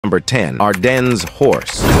Number 10. Ardennes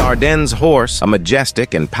Horse. The Ardennes Horse, a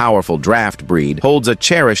majestic and powerful draft breed, holds a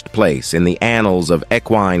cherished place in the annals of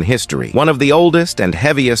equine history. One of the oldest and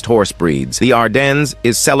heaviest horse breeds, the Ardennes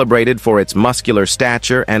is celebrated for its muscular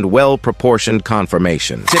stature and well-proportioned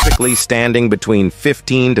conformation. Typically standing between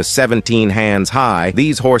 15 to 17 hands high,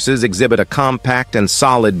 these horses exhibit a compact and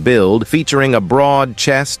solid build, featuring a broad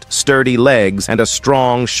chest, sturdy legs, and a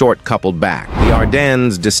strong, short-coupled back. The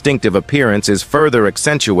Ardennes' distinctive appearance is further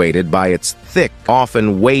accentuated by its thick,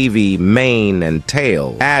 often wavy mane and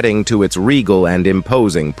tail, adding to its regal and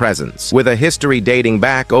imposing presence. With a history dating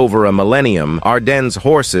back over a millennium, Ardennes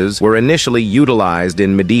horses were initially utilized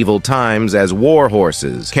in medieval times as war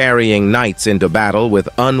horses, carrying knights into battle with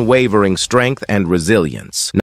unwavering strength and resilience.